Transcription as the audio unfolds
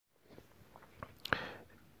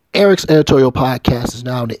Eric's editorial podcast is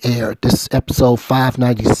now in the air. This is episode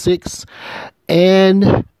 596,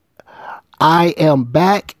 and I am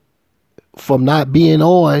back from not being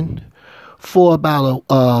on for about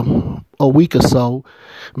a week or so,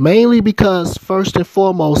 mainly because first and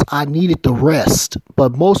foremost, I needed the rest,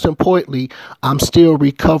 but most importantly, I'm still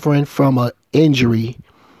recovering from an injury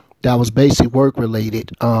that was basically work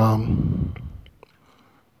related.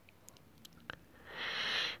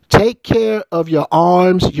 Take care of your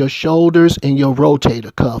arms, your shoulders, and your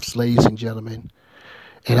rotator cuffs, ladies and gentlemen.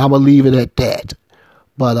 And I'm going to leave it at that.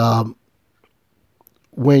 But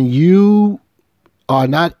when you are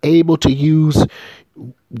not able to use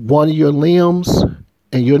one of your limbs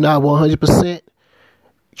and you're not 100%,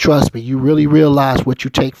 trust me, you really realize what you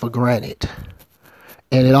take for granted.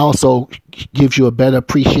 And it also gives you a better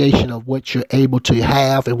appreciation of what you're able to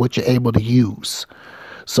have and what you're able to use.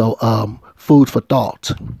 So, food for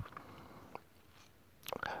thought.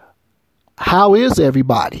 How is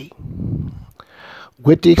everybody?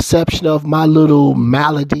 With the exception of my little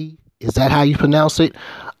malady, is that how you pronounce it?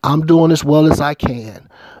 I'm doing as well as I can.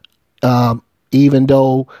 Even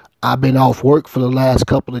though I've been off work for the last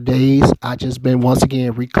couple of days, I just been once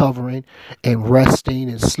again recovering and resting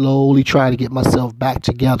and slowly trying to get myself back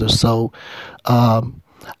together. So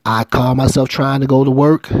I call myself trying to go to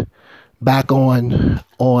work back on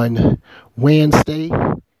Wednesday.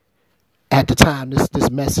 At the time this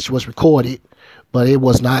message was recorded, but it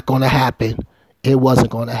was not going to happen. It wasn't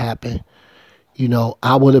going to happen. You know,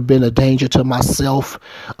 I would have been a danger to myself,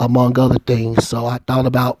 among other things. So I thought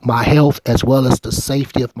about my health as well as the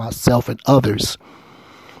safety of myself and others.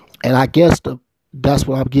 And I guess that's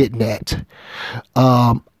what I'm getting at.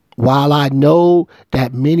 While I know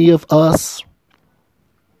that many of us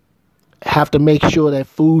have to make sure that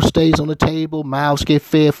food stays on the table, mouths get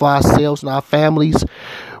fed for ourselves and our families,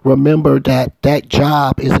 remember that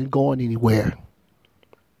job isn't going anywhere.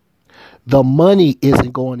 The money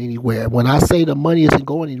isn't going anywhere. When I say the money isn't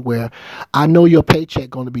going anywhere, I know your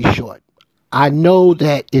paycheck going to be short. I know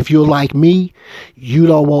that if you're like me, you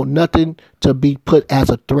don't want nothing to be put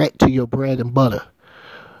as a threat to your bread and butter.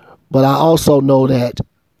 But I also know that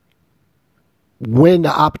when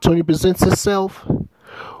the opportunity presents itself,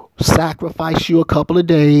 sacrifice you a couple of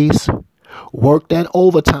days, work that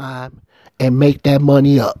overtime, and make that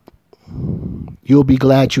money up. You'll be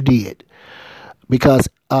glad you did. Because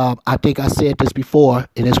I think I said this before,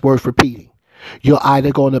 and it's worth repeating. You're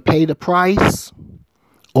either going to pay the price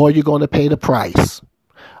or you're going to pay the price.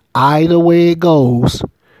 Either way it goes,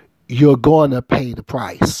 you're going to pay the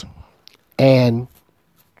price. And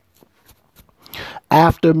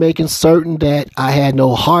after making certain that I had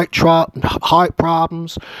no heart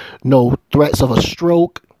problems, no threats of a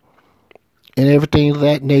stroke, and everything of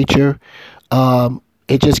that nature,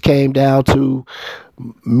 it just came down to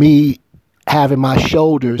me having my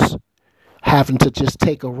shoulders having to just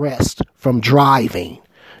take a rest from driving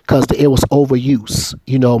because it was overuse.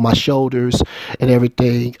 You know, my shoulders and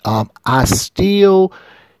everything. I still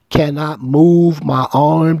cannot move my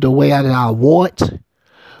arm the way that I want.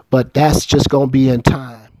 But that's just going to be in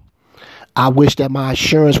time. I wish that my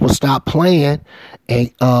insurance would stop playing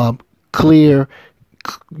and clear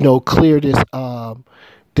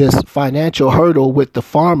this financial hurdle with the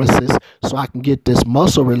pharmacist so I can get this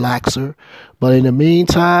muscle relaxer. But in the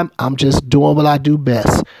meantime, I'm just doing what I do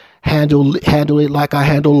best. Handle it like I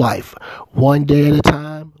handle life. One day at a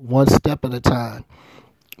time, one step at a time.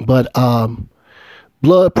 But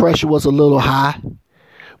blood pressure was a little high.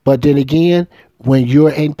 But then again, when you're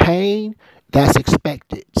in pain, that's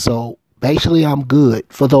expected. So basically, I'm good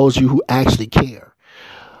for those of you who actually care.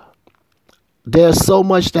 There's so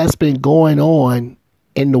much that's been going on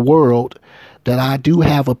in the world that I do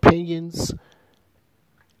have opinions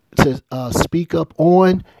to speak up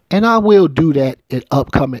on, and I will do that in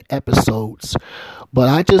upcoming episodes. But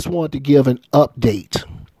I just want to give an update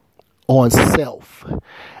on self.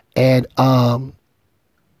 And I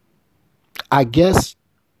guess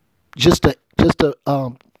just to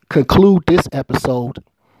conclude this episode,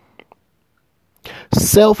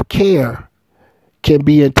 self-care can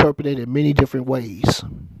be interpreted in many different ways.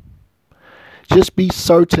 Just be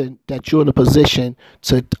certain that you're in a position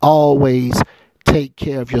to always take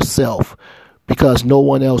care of yourself because no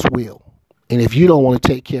one else will. And if you don't want to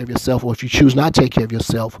take care of yourself, or if you choose not to take care of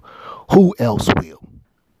yourself, who else will?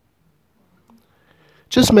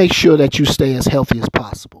 Just make sure that you stay as healthy as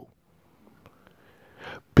possible.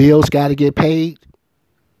 Bills got to get paid,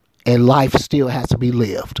 and life still has to be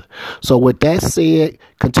lived. So with that said,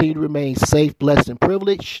 continue to remain safe, blessed, and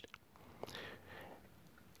privileged.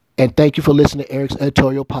 And thank you for listening to Eric's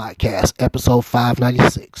Editorial Podcast, episode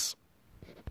 596.